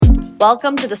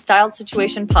Welcome to the Styled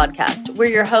Situation podcast.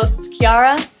 We're your hosts,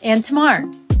 Chiara and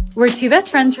Tamar. We're two best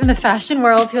friends from the fashion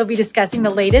world who will be discussing the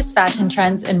latest fashion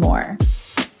trends and more.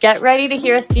 Get ready to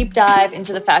hear us deep dive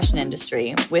into the fashion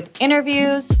industry with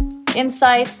interviews,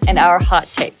 insights, and our hot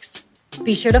takes.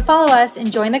 Be sure to follow us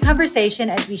and join the conversation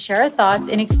as we share our thoughts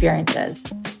and experiences.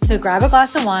 So grab a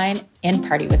glass of wine and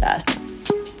party with us.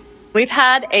 We've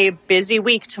had a busy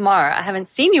week, Tamar. I haven't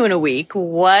seen you in a week.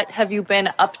 What have you been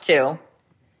up to?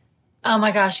 Oh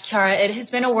my gosh, Chiara, it has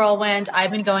been a whirlwind.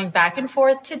 I've been going back and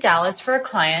forth to Dallas for a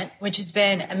client, which has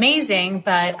been amazing,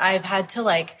 but I've had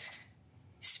to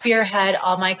spearhead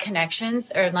all my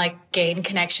connections or gain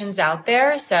connections out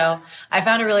there. So I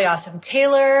found a really awesome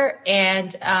tailor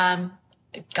and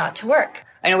got to work.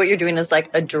 I know what you're doing is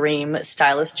a dream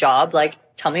stylist job.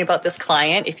 Tell me about this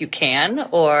client if you can,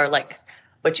 or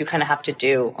what you kind of have to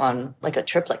do on a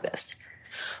trip like this.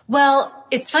 Well,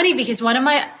 it's funny because one of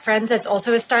my friends that's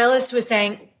also a stylist was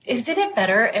saying, isn't it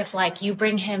better if you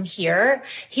bring him here?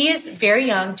 He is very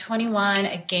young, 21,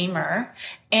 a gamer.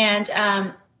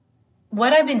 And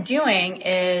what I've been doing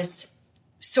is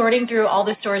sorting through all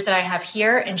the stores that I have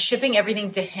here and shipping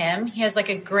everything to him. He has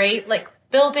a great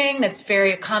building that's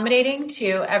very accommodating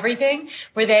to everything,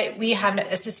 where we have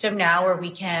a system now where we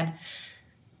can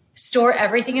store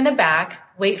everything in the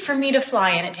back, wait for me to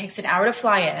fly in. It takes an hour to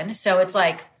fly in. So it's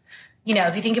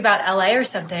if you think about LA or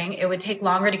something, it would take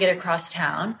longer to get across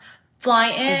town. Fly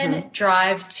in,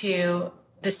 drive to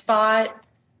the spot,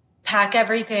 pack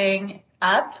everything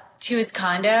up to his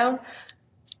condo,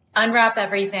 unwrap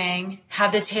everything,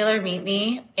 have the tailor meet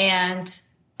me, and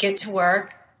get to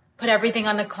work, put everything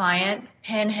on the client,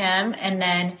 pin him, and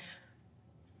then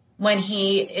when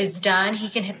he is done, he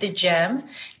can hit the gym,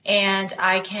 and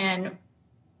I can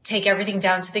take everything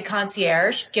down to the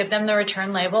concierge, give them the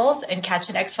return labels, and catch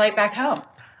the next flight back home.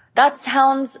 That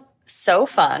sounds so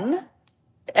fun.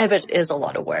 It is a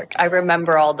lot of work. I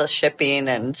remember all the shipping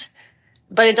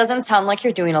but it doesn't sound like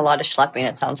you're doing a lot of schlepping.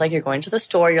 It sounds like you're going to the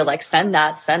store. You're send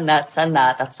that, send that, send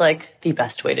that. That's the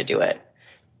best way to do it.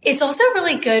 It's also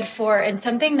really good and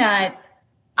something that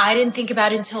I didn't think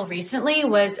about until recently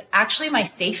was actually my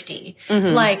safety.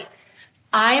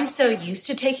 I am so used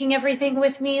to taking everything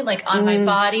with me, on my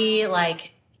body,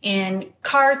 in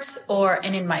carts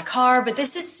and in my car. But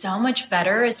this is so much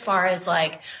better as far as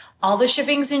all the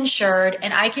shipping's insured,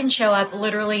 and I can show up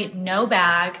literally no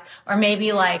bag, or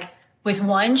maybe with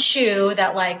one shoe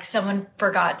that someone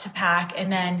forgot to pack,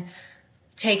 and then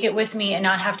take it with me and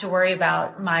not have to worry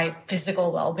about my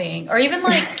physical well-being, or even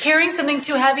carrying something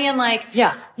too heavy and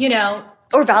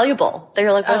or valuable. They're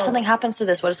what if something happens to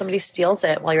this? What if somebody steals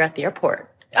it while you're at the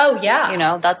airport? Oh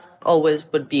yeah. That's always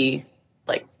would be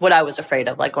what I was afraid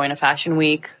of, going to Fashion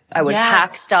Week. I would pack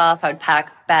stuff. I would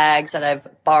pack bags that I've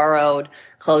borrowed,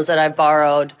 clothes that I've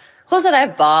borrowed, clothes that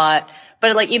I've bought.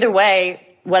 But either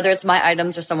way, whether it's my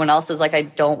items or someone else's, I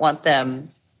don't want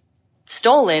them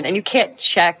stolen. And you can't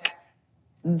check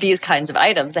these kinds of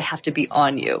items. They have to be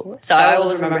on you. So I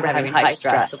always remember having high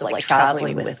stress of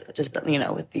traveling with just,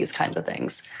 with these kinds of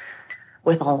things,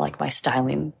 with all my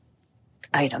styling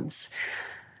items.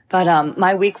 But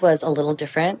my week was a little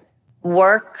different.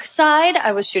 Work side,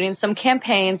 I was shooting some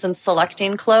campaigns and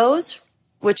selecting clothes,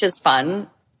 which is fun,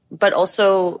 but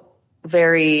also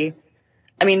very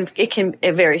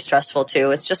stressful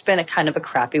too. It's just been a kind of a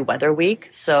crappy weather week.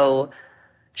 So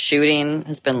shooting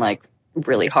has been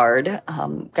really hard,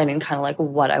 getting kind of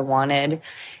what I wanted,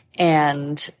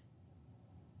 and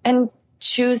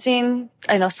choosing,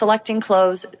 selecting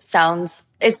clothes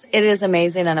it is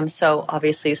amazing. And I'm so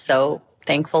obviously so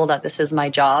thankful that this is my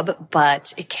job,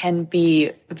 but it can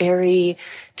be very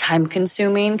time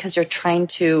consuming because you're trying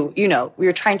to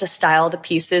style the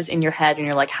pieces in your head, and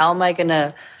you're how am I going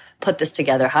to put this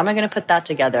together? How am I going to put that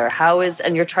together?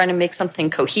 And you're trying to make something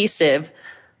cohesive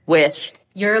with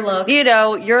your look,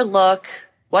 your look,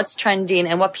 what's trending,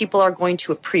 and what people are going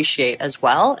to appreciate as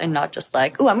well. And not just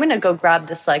oh, I'm going to go grab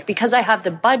this, because I have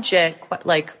the budget,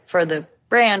 for the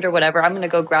brand or whatever, I'm going to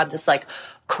go grab this,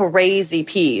 crazy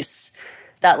piece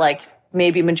that,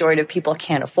 maybe majority of people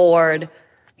can't afford.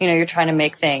 You're trying to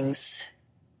make things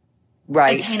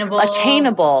right.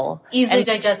 Attainable. Easily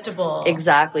digestible.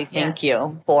 Exactly. Thank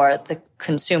you for the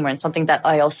consumer, and something that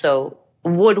I also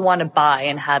would want to buy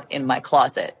and have in my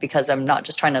closet, because I'm not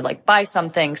just trying to buy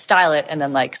something, style it, and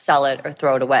then sell it or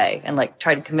throw it away and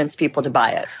try to convince people to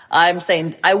buy it. I'm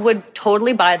saying I would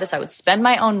totally buy this. I would spend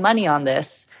my own money on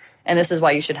this, and this is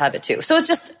why you should have it too. So it's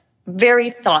just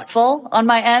very thoughtful on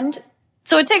my end.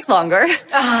 So it takes longer.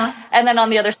 And then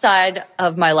on the other side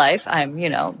of my life, I'm,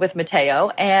 with Mateo,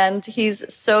 and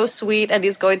he's so sweet, and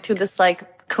he's going through this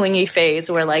clingy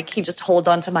phase where like he just holds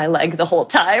onto my leg the whole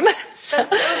time. So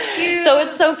cute. So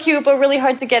it's so cute, but really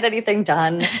hard to get anything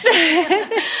done.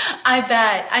 I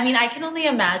bet. I mean, I can only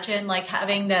imagine like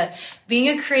being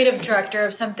a creative director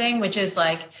of something, which is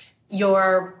like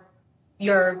your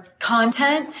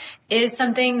content is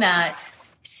something that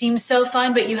seems so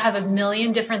fun, but you have a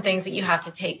million different things that you have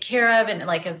to take care of and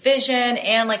like a vision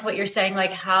and like what you're saying,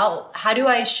 like how do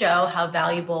I show how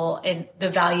valuable and the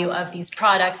value of these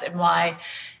products and why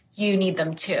you need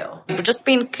them too. Just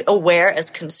being aware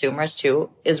as consumers too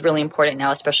is really important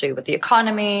now, especially with the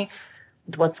economy,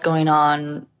 with what's going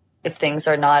on. If things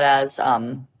are not as,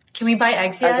 can we buy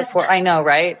eggs yet? I know,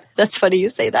 right? That's funny you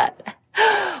say that.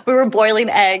 We were boiling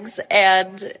eggs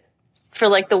and for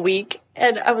like the week.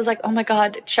 And I was like, oh my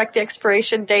God, check the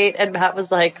expiration date. And Matt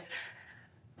was like,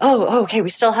 oh, okay, we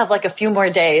still have like a few more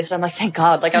days. I'm like, thank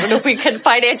God. Like, I don't know if we can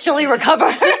financially recover.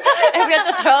 And we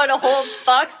had to throw out a whole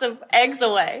box of eggs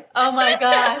away. Oh my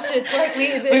gosh. It's like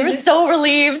we were so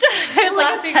relieved. It's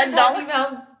last like week we were talking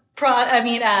about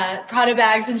Prada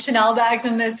bags and Chanel bags.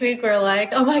 And this week we're like,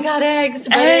 oh my God, eggs.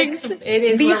 But eggs. It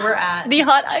is where we're at. The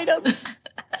hot item.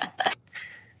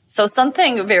 So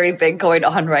something very big going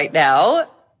on right now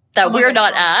that we're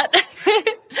not at.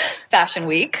 Fashion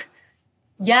Week.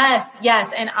 Yes.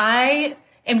 And I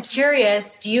am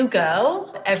curious, do you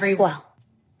go every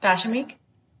Fashion Week?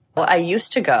 Well, I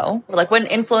used to go, like when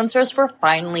influencers were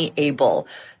finally able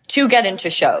to get into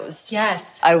shows.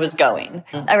 Yes. I was going.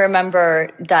 I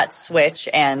remember that switch,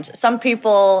 and some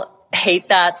people hate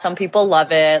that. Some people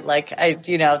love it. Like,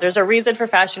 there's a reason for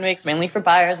Fashion Weeks, mainly for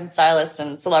buyers and stylists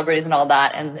and celebrities and all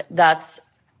that. And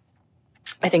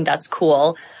I think that's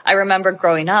cool. I remember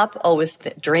growing up always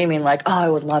dreaming like, oh, I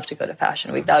would love to go to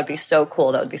Fashion Week. That would be so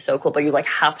cool. That would be so cool. But you like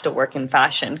have to work in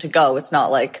fashion to go. It's not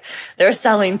like they're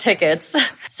selling tickets.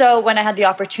 So when I had the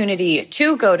opportunity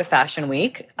to go to Fashion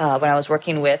Week, when I was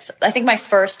working I think my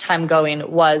first time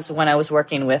going was when I was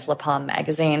working with La Pomme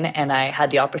magazine, and I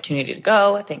had the opportunity to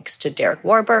go thanks to Derek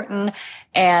Warburton.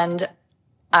 And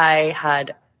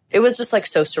it was just like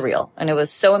so surreal, and it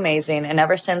was so amazing. And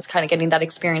ever since kind of getting that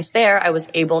experience there, I was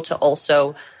able to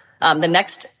also, the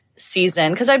next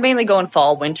season, cause I mainly go in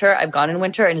fall, winter. I've gone in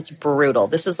winter and it's brutal.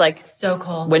 This is like so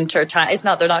cold winter time.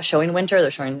 They're not showing winter.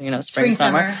 They're showing, spring,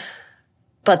 summer.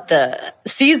 But the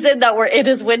season that we're in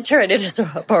is winter, and it is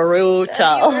brutal.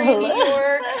 New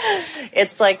York.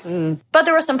 It's like, but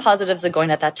there were some positives of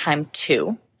going at that time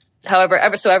too. However,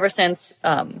 ever since,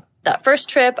 that first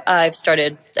trip, I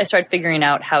started figuring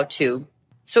out how to.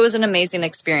 So it was an amazing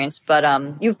experience,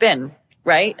 but you've been,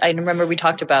 right? I remember we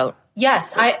talked about.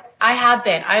 Yes, I have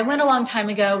been. I went a long time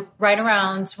ago, right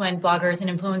around when bloggers and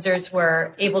influencers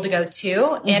were able to go too.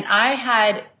 Mm-hmm. And I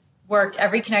had worked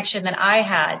every connection that I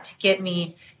had to get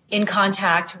me in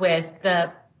contact with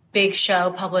the big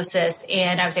show publicists,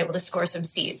 and I was able to score some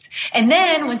seats. And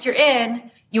then once you're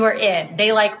in, you are in.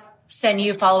 They like send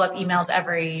you follow-up emails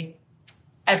every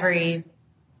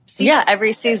season. Yeah,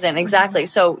 every season. Exactly.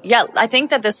 So yeah, I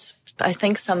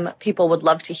think some people would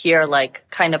love to hear like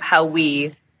kind of how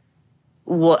we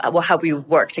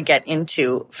work to get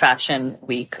into Fashion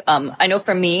Week. I know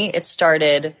for me, it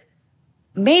started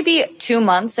maybe 2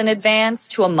 months in advance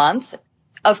to a month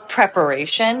of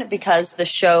preparation, because the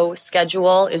show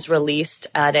schedule is released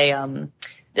at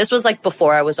this was like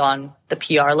before I was on the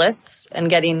PR lists and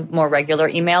getting more regular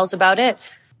emails about it.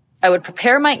 I would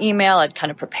prepare my email. I'd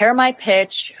kind of prepare my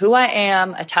pitch, who I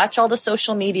am, attach all the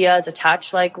social medias,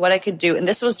 attach like what I could do. And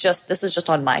this is just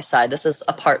on my side. This is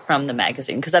apart from the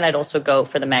magazine, because then I'd also go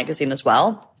for the magazine as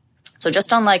well. So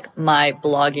just on like my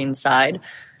blogging side,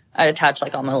 I'd attach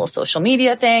like all my little social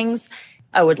media things.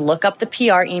 I would look up the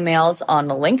PR emails on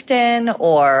LinkedIn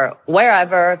or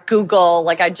wherever, Google,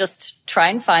 like I just try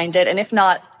and find it. And if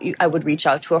not, I would reach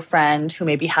out to a friend who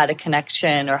maybe had a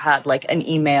connection or had like an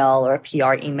email or a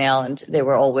PR email. And they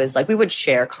were always like, we would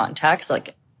share contacts.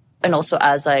 Like, and also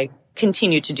as I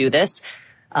continue to do this,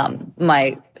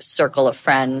 my circle of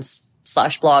friends /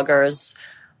 bloggers,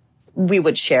 we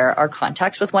would share our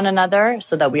contacts with one another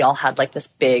so that we all had like this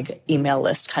big email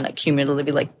list kind of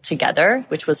cumulatively like together,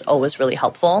 which was always really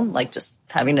helpful. Like just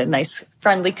having a nice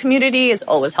friendly community is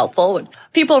always helpful when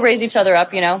people raise each other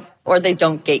up, or they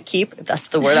don't gatekeep, if that's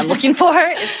the word I'm looking for.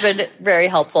 It's been very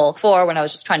helpful for when I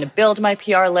was just trying to build my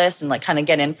PR list and like kind of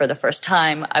get in for the first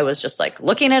time. I was just like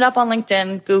looking it up on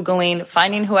LinkedIn, Googling,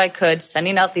 finding who I could,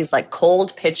 sending out these like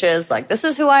cold pitches, like this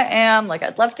is who I am, like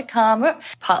I'd love to come.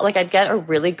 Like I'd get a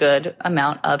really good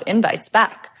amount of invites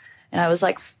back. And I was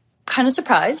like kind of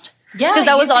surprised. Yeah. Because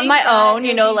that was on my own,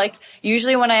 you know, like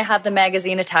usually when I have the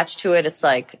magazine attached to it, it's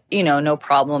like, you know, no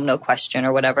problem, no question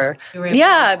or whatever.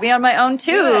 Yeah, be on my own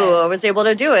too. I was able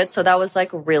to do it. So that was like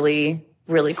really,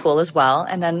 really cool as well.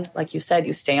 And then, like you said,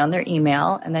 you stay on their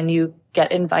email and then you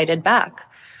get invited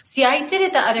back. See, I did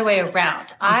it the other way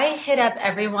around. I hit up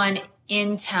everyone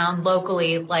in town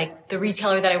locally, like the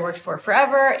retailer that I worked for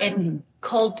forever, and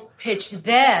cold pitched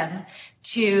them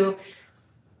to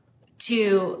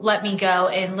let me go,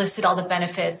 and listed all the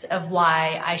benefits of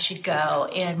why I should go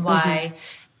and why,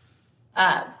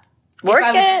 work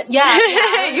it. Yeah,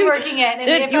 I was working it. And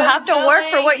Dude, you have to work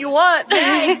for what you want.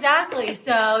 Yeah, exactly.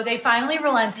 So they finally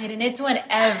relented, and it's when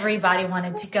everybody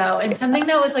wanted to go. And something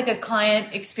that was like a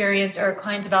client experience or a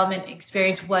client development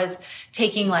experience was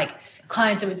taking like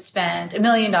clients that would spend $1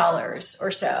 million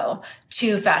or so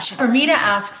to fashion. For me to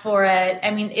ask for it,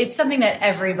 I mean, it's something that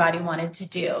everybody wanted to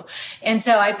do. And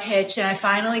so I pitched, and I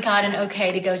finally got an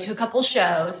okay to go to a couple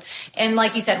shows. And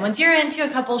like you said, once you're into a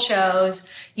couple shows,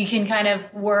 you can kind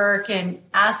of work and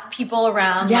ask people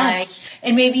around. Yes. Like,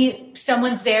 and maybe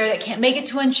someone's there that can't make it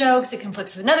to one show because it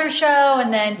conflicts with another show.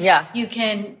 And then you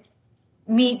can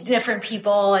meet different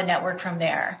people and network from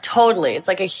there. Totally. It's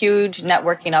like a huge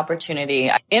networking opportunity.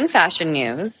 In fashion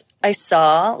news, I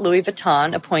saw Louis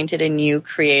Vuitton appointed a new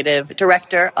creative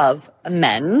director of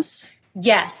men's.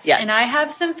 Yes. And I have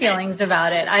some feelings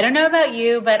about it. I don't know about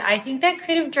you, but I think that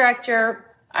creative director,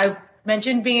 I've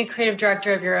mentioned being a creative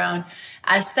director of your own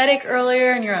aesthetic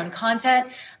earlier and your own content.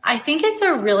 I think it's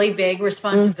a really big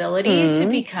responsibility to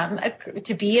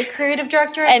be a creative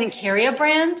director and to carry a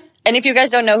brand. And if you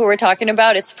guys don't know who we're talking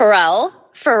about, it's Pherrell.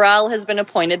 Pherrell has been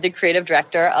appointed the creative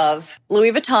director of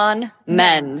Louis Vuitton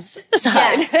men's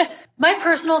side. Yes. My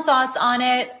personal thoughts on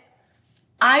it,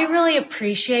 I really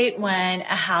appreciate when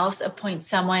a house appoints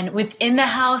someone within the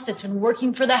house that's been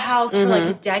working for the house for like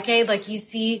a decade. Like you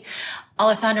see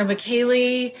Alessandro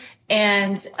Michele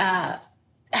and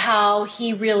how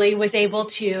he really was able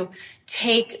to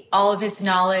take all of his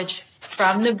knowledge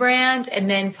from the brand and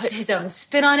then put his own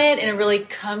spin on it in a really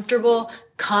comfortable,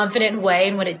 confident way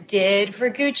in what it did for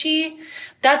Gucci.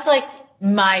 That's like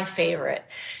my favorite.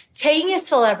 Taking a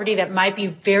celebrity that might be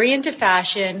very into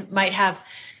fashion, might have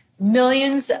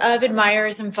millions of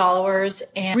admirers and followers,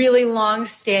 and really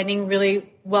long-standing,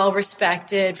 really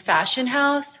well-respected fashion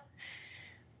house,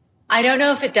 I don't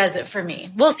know if it does it for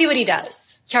me. We'll see what he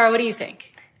does. Chiara, what do you think?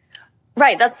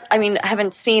 Right. I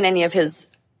haven't seen any of his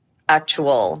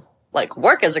actual like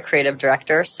work as a creative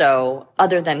director. So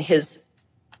other than his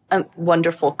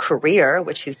wonderful career,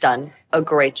 which he's done a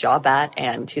great job at,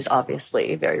 and he's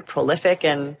obviously very prolific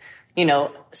in, you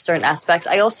know, certain aspects.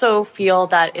 I also feel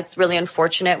that it's really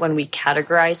unfortunate when we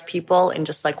categorize people in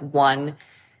just like one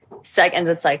segment.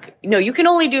 It's like, you know, you can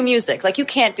only do music. Like you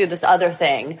can't do this other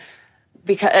thing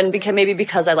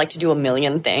because I like to do a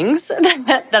million things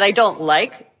that I don't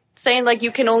like. Saying like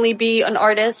you can only be an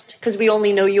artist because we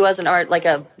only know you as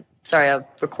a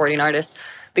recording artist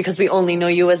because we only know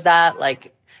you as that.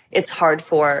 Like it's hard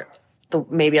for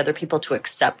maybe other people to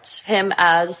accept him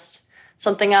as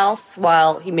something else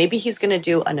while he's going to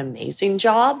do an amazing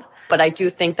job. But I do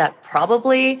think that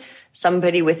probably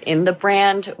somebody within the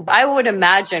brand, I would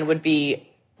imagine, would be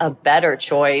a better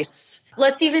choice.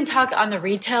 Let's even talk on the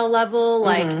retail level.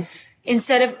 Like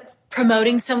instead of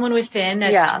promoting someone within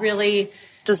that's really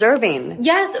deserving.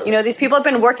 Yes. You know, these people have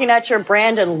been working at your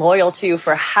brand and loyal to you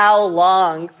for how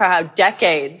long, for how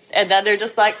decades. And then they're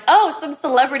just like, oh, some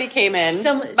celebrity came in.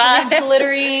 Something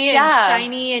glittery and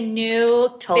shiny and new.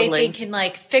 Totally. They can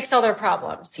like fix all their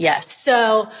problems. Yes.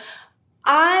 So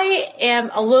I am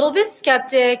a little bit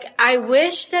skeptic. I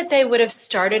wish that they would have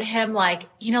started him like,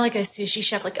 you know, like a sushi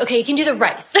chef, like, okay, you can do the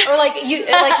rice, or like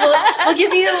we'll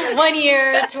give you 1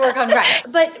 year to work on rice.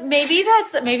 But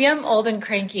maybe I'm old and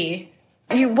cranky.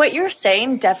 What you're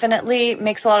saying definitely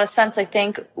makes a lot of sense. I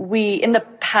think in the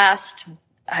past,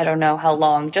 I don't know how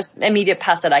long, just immediate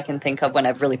past that I can think of when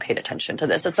I've really paid attention to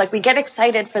this. It's like we get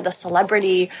excited for the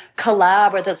celebrity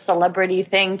collab or the celebrity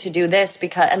thing to do this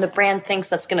and the brand thinks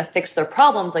that's going to fix their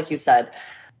problems, like you said.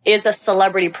 Is a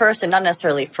celebrity person, not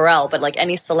necessarily Pharrell, but like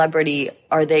any celebrity,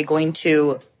 are they going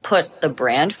to put the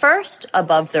brand first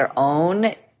above their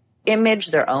own image,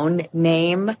 their own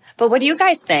name? But what do you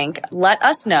guys think? Let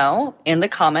us know in the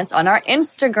comments on our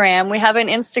Instagram. We have an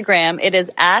Instagram. It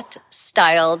is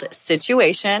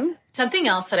 @StyledSituation. Something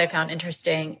else that I found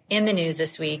interesting in the news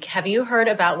this week. Have you heard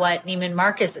about what Neiman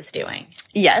Marcus is doing?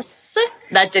 Yes,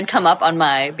 that did come up on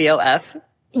my BOF.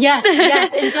 Yes.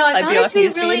 And so I found it to be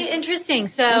really interesting.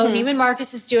 So Neiman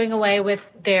Marcus is doing away with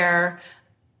their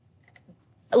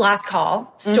last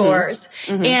call stores,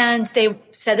 and they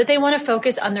said that they want to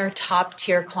focus on their top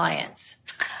tier clients.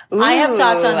 Ooh, I have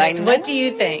thoughts on this. What do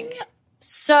you think?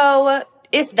 So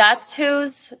if that's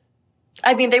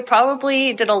they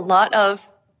probably did a lot of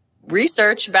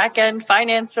research, back-end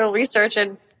financial research,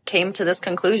 and came to this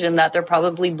conclusion that they're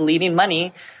probably bleeding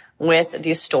money with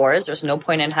these stores. There's no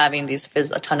point in having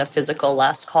a ton of physical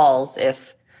last calls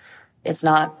if it's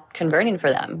not converting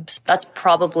for them. It's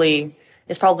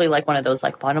probably like one of those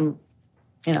like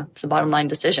it's a bottom line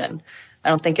decision. I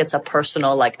don't think it's a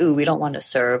personal we don't want to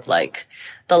serve like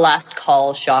the last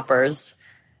call shoppers.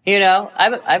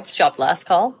 I've shopped last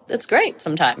call. It's great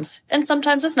sometimes, and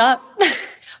sometimes it's not.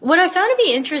 What I found to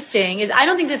be interesting is I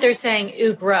don't think that they're saying,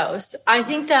 ooh, gross. I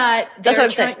think that that's what I'm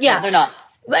saying. Yeah, they're not.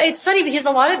 But it's funny because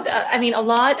a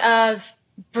lot of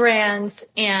brands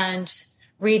and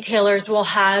retailers will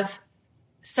have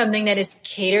something that is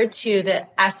catered to the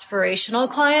aspirational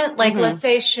client. Like let's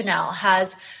say Chanel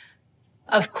has,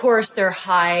 of course, their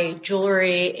high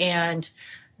jewelry and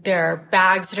their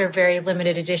bags that are very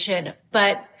limited edition,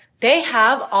 but they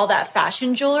have all that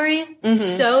fashion jewelry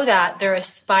so that their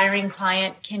aspiring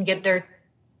client can get their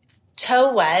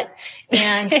toe wet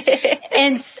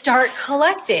and start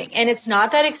collecting. And it's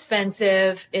not that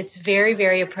expensive. It's very,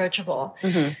 very approachable.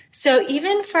 So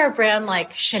even for a brand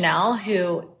like Chanel,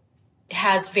 who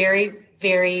has very,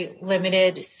 very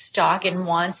limited stock and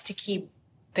wants to keep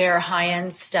their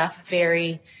high-end stuff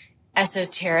very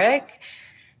esoteric,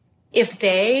 if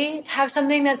they have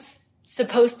something that's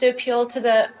supposed to appeal to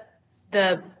the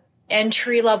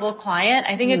entry-level client,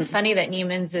 I think it's funny that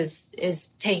Neimans is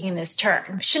taking this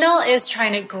turn. Chanel is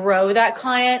trying to grow that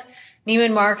client.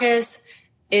 Neiman Marcus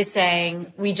is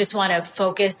saying, we just want to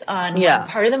focus on one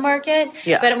part of the market.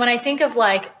 Yeah. But when I think of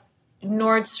like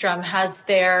Nordstrom has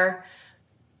their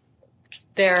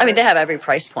they have every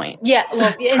price point. Yeah,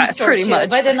 well, in store pretty too. Much.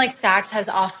 But then like Saks has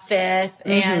off Fifth,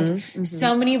 and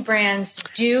so many brands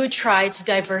do try to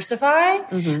diversify.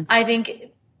 I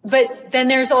think. But then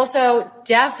there's also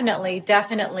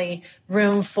definitely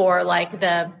room for like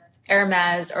the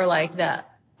Hermes or like the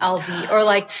LV or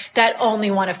like that only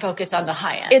want to focus on the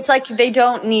high end. It's like they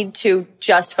don't need to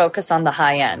just focus on the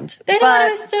high end. They don't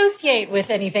want to associate with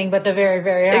anything but the very,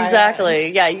 very high Exactly.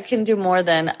 end. Yeah, you can do more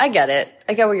than, I get it.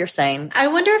 I get what you're saying. I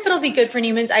wonder if it'll be good for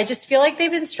Neimans. I just feel like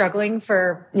they've been struggling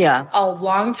for a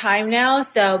long time now.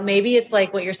 So maybe it's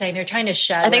like what you're saying. They're trying to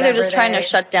shut I think they're just trying to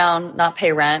shut down, not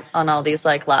pay rent on all these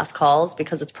like last calls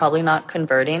because it's probably not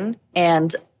converting.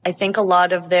 And I think a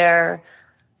lot of their,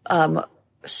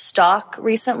 stock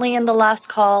recently in the last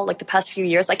call, like the past few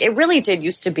years, like it really did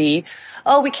used to be,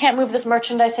 oh, we can't move this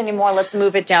merchandise anymore. Let's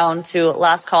move it down to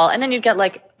last call. And then you'd get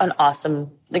like an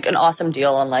awesome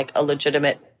deal on like a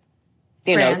legitimate,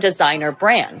 designer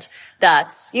brand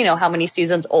that's, how many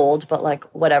seasons old, but like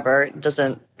whatever,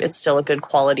 it's still a good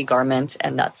quality garment.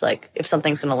 And that's like, if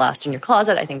something's going to last in your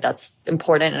closet, I think that's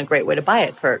important and a great way to buy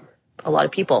it for a lot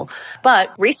of people.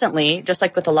 But recently, just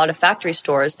like with a lot of factory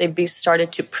stores, they've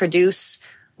started to produce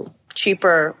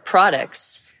cheaper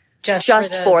products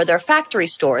just for their factory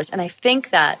stores. And I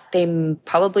think that they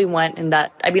probably went in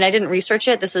that, I didn't research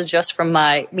it. This is just from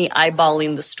me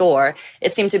eyeballing the store.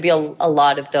 It seemed to be a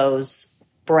lot of those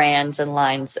brands and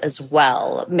lines as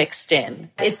well mixed in.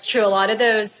 It's true. A lot of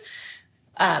those,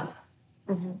 a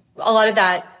lot of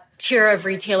that tier of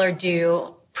retailer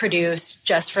do produce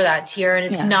just for that tier, and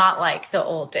it's not like the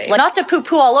old days. Like, not to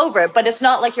poo-poo all over it, but it's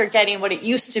not like you're getting what it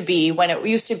used to be when it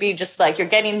used to be just like you're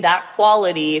getting that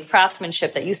quality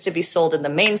craftsmanship that used to be sold in the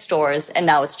main stores, and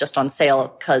now it's just on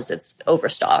sale because it's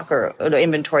overstock or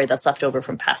inventory that's left over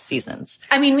from past seasons.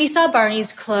 We saw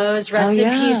Barney's clothes, rest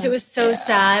in peace. It was so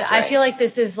sad. Right. I feel like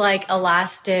this is like a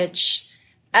last-ditch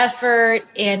effort,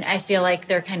 and I feel like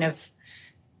they're kind of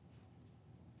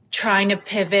trying to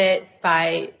pivot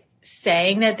by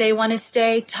saying that they want to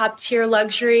stay top tier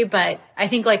luxury, but I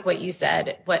think like what you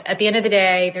said, at the end of the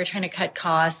day, they're trying to cut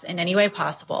costs in any way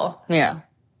possible. Yeah.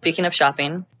 Speaking of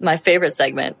shopping, my favorite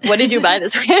segment. What did you buy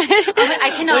this week?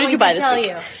 I cannot wait to tell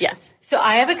you. Yes. So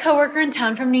I have a coworker in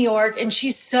town from New York, and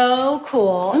she's so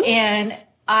cool. Mm-hmm. And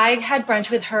I had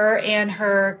brunch with her and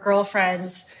her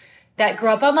girlfriends that grew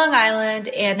up on Long Island,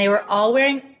 and they were all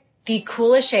wearing the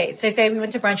coolest shades. They say we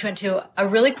went to brunch, went to a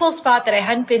really cool spot that I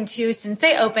hadn't been to since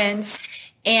they opened.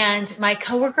 And my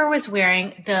coworker was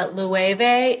wearing the Louis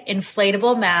Vuitton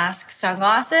inflatable mask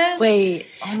sunglasses. Wait,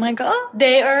 oh my God.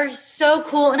 They are so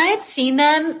cool. And I had seen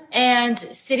them, and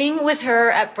sitting with her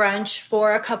at brunch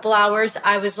for a couple hours,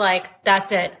 I was like,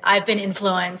 that's it. I've been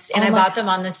influenced, and I bought them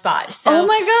on the spot. So oh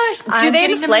my gosh. Do they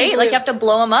inflate? Like you have to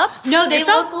blow them up? No, they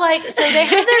look like, so they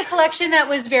have their collection that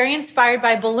was very inspired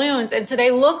by balloons. And so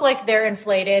they look like they're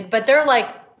inflated, but they're like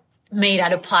made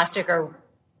out of plastic or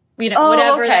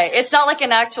whatever. Okay. It's not like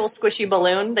an actual squishy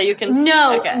balloon that you can...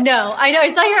 No. I know.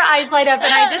 I saw your eyes light up,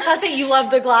 and I just thought that you loved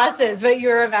the glasses, but you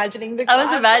were imagining the glasses.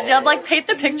 I was imagining. I'm like, paint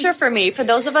the picture for me, for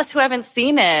those of us who haven't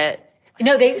seen it.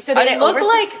 No, they look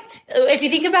like, if you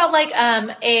think about like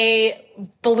a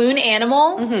balloon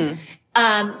animal,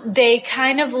 they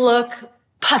kind of look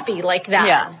puffy like that.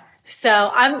 Yeah.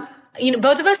 So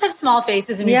both of us have small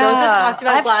faces, and we both have talked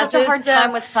about glasses. I have such a hard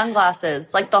time with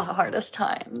sunglasses, like the hardest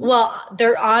time. Well,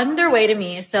 they're on their way to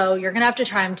me, so you're going to have to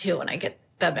try them too when I get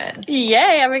them in.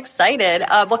 Yay, I'm excited.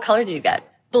 What color do you get?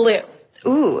 Blue.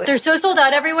 Ooh. They're so sold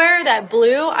out everywhere that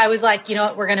blue, I was like, you know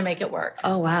what, we're going to make it work.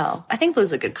 Oh, wow. I think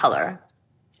blue's a good color.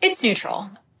 It's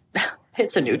neutral.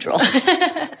 It's a neutral.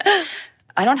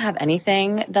 I don't have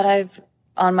anything that I've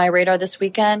on my radar this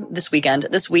week,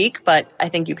 but I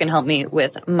think you can help me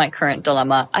with my current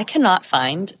dilemma. I cannot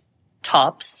find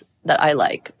tops that I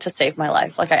like to save my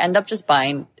life. Like I end up just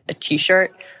buying a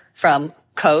t-shirt from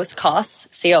COS,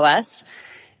 C-O-S,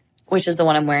 which is the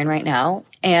one I'm wearing right now,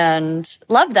 and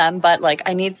love them, but like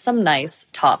I need some nice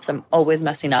tops. I'm always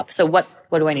messing up. So what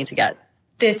do I need to get?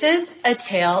 This is a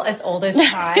tale as old as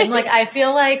time. Like I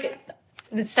feel like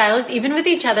the stylists, even with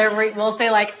each other, will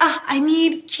say like, I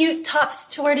need cute tops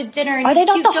to wear to dinner. Are they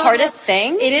not the hardest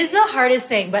thing? It is the hardest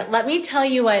thing, but let me tell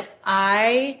you what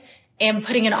I am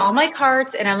putting in all my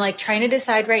carts, and I'm like trying to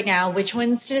decide right now which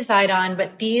ones to decide on,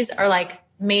 but these are like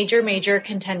major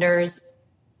contenders,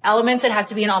 elements that have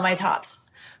to be in all my tops.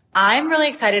 I'm really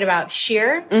excited about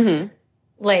sheer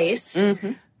lace,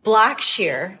 black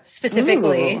sheer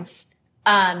specifically,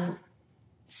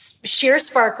 sheer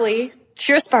sparkly.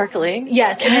 Sheer sparkly.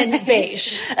 Yes, and then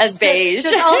beige. Beige.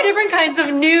 Just all different kinds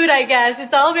of nude, I guess.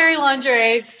 It's all very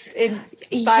lingerie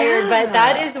inspired, but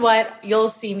that is what you'll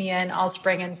see me in all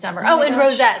spring and summer. Oh, and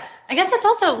rosettes. I guess that's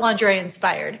also lingerie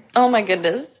inspired. Oh my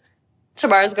goodness.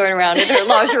 Tamara's going around in her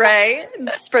lingerie,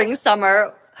 spring,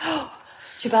 summer.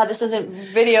 Too bad this isn't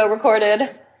video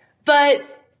recorded. But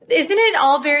isn't it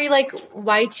all very like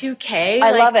Y2K?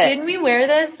 I love it. Didn't we wear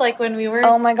this like when we were?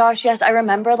 Oh my gosh, yes. I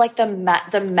remember like the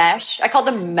mesh. I called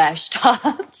them mesh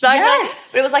tops.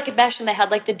 Yes. But it was like a mesh, and they had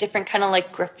like the different kind of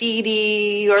like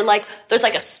graffiti, or like there's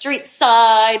like a street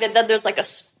side, and then there's like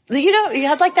you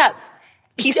had like that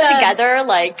piece together,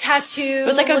 like tattoo. It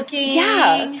was like looking.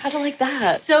 Kind of like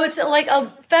that. So it's like a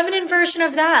feminine version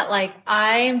of that. Like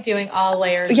I am doing all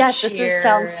layers. Yes, of sheer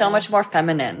sounds so much more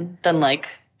feminine than like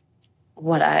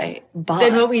what I bought.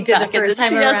 Than what we did the first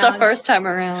time around. Yes, the first time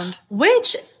around.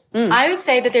 Which I would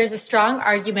say that there's a strong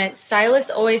argument.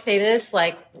 Stylists always say this,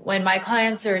 like when my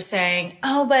clients are saying,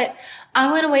 oh, but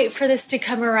I want to wait for this to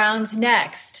come around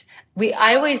next.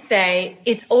 I always say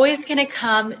it's always going to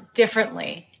come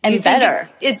differently. And better.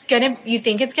 You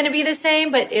think it's going to be the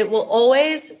same, but it will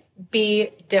always be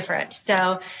different.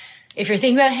 So if you're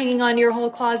thinking about hanging on to your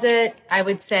whole closet, I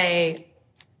would say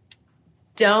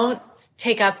don't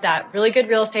take up that really good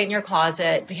real estate in your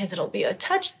closet, because it'll be a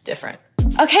touch different.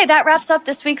 Okay, that wraps up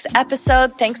this week's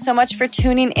episode. Thanks so much for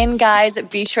tuning in, guys.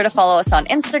 Be sure to follow us on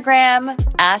Instagram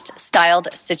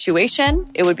 @StyledSituation.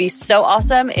 It would be so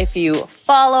awesome if you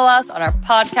follow us on our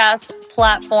podcast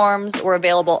platforms. We're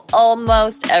available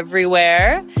almost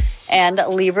everywhere. And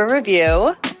leave a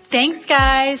review. Thanks,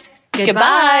 guys.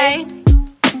 Goodbye.